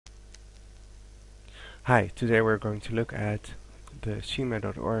Hi, today we're going to look at the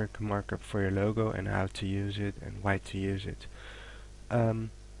schema.org markup for your logo and how to use it and why to use it.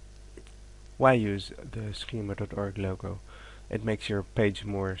 Um, why use the schema.org logo? It makes your page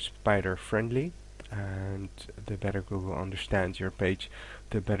more spider friendly, and the better Google understands your page,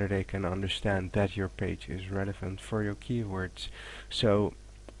 the better they can understand that your page is relevant for your keywords. So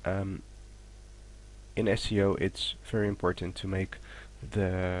um, in SEO it's very important to make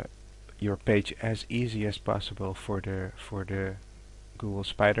the your page as easy as possible for the Google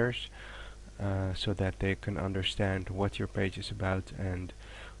spiders, so that they can understand what your page is about and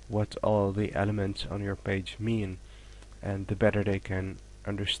what all the elements on your page mean. And the better they can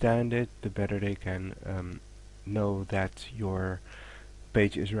understand it, the better they can know that your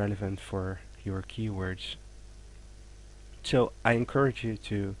page is relevant for your keywords. So I encourage you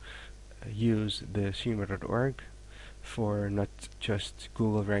to use the schema.org for not just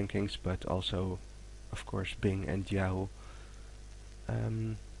Google rankings, but also, of course, Bing and Yahoo.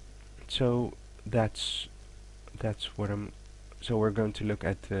 Um, so that's what I'm. So we're going to look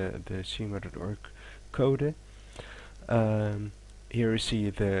at the schema.org code. Um, Here you see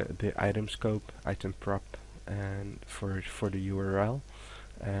the item scope, item prop, and for the URL,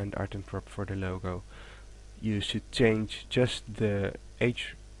 and item prop for the logo. You should change just the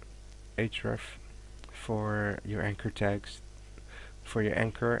href for your anchor text, for your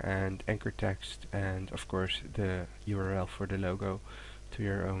anchor and anchor text, and of course the URL for the logo to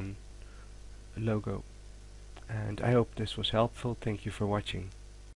your own logo. And I hope this was helpful. Thank you for watching.